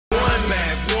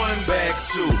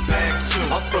two.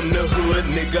 I'm from the hood,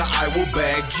 nigga, I will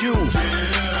bag you.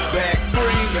 Back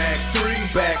three,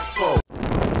 back four.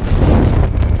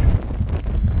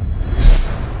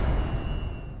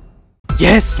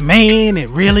 Yes, man, it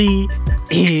really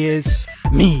is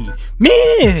me.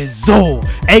 Mizzo,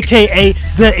 aka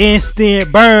the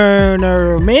Instant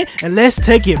Burner, man. And let's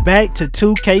take it back to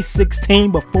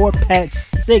 2k16 before patch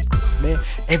 6, man.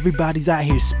 Everybody's out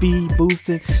here speed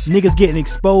boosting, niggas getting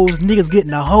exposed, niggas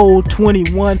getting a whole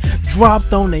 21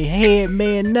 dropped on their head,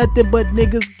 man. Nothing but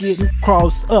niggas getting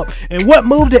crossed up. And what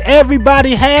move did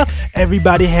everybody have?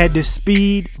 Everybody had the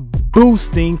speed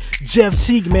boosting Jeff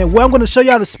Teague, man. Well, I'm gonna show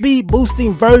y'all the speed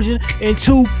boosting version in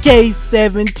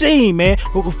 2k17, man.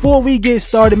 But before we get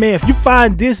started, man, if you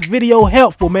find this video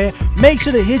helpful, man, make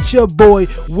sure to hit your boy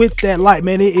with that like,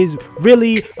 man. It is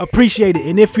really appreciated.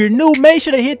 And if you're new, make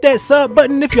sure to hit that sub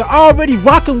button. If you're already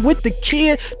rocking with the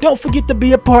kid, don't forget to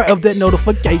be a part of that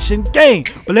notification game.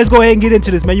 But let's go ahead and get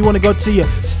into this, man. You want to go to your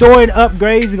store and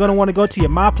upgrades. You're gonna want to go to your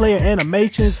my player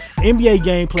animations, NBA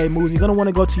gameplay moves. You're gonna want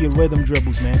to go to your rhythm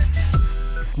dribbles, man.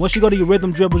 Once you go to your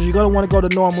rhythm dribbles, you're going to want to go to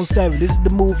normal 7. This is the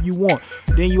move you want.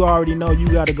 Then you already know you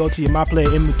got to go to your my player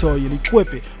inventory and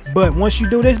equip it. But once you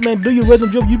do this, man, do your rhythm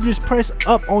dribble, you just press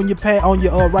up on your pad, on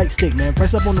your right stick, man.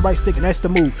 Press up on the right stick, and that's the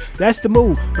move. That's the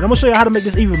move. But I'm going to show you how to make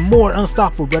this even more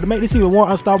unstoppable, bro. To make this even more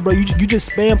unstoppable, bro, you just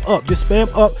spam up. Just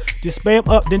spam up. Just spam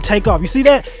up, then take off. You see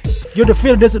that? Your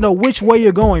defender doesn't know which way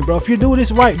you're going, bro. If you do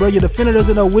this right, bro, your defender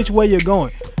doesn't know which way you're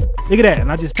going. Look at that,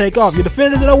 and I just take off. Your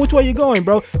defender doesn't know which way you're going,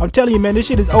 bro. I'm telling you, man, this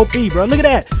shit is OP, bro. Look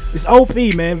at that. It's OP,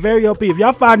 man. Very OP. If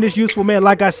y'all find this useful, man,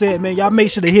 like I said, man, y'all make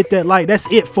sure to hit that like. That's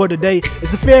it for today.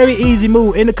 It's a very easy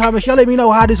move. In the comments, y'all let me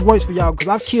know how this works for y'all, because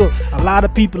I've killed a lot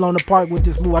of people on the park with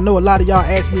this move. I know a lot of y'all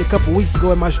asked me a couple weeks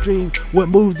ago in my stream what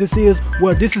moves this is.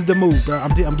 Well, this is the move, bro.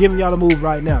 I'm giving y'all the move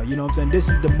right now. You know what I'm saying? This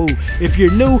is the move. If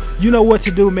you're new, you know what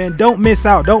to do, man. Don't miss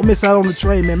out. Don't miss out on the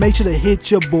train, man. Make sure to hit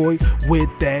your boy with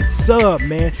that sub,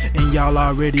 man. And y'all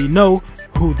already know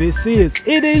who this is.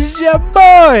 It is your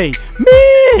boy,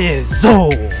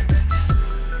 Mizzo.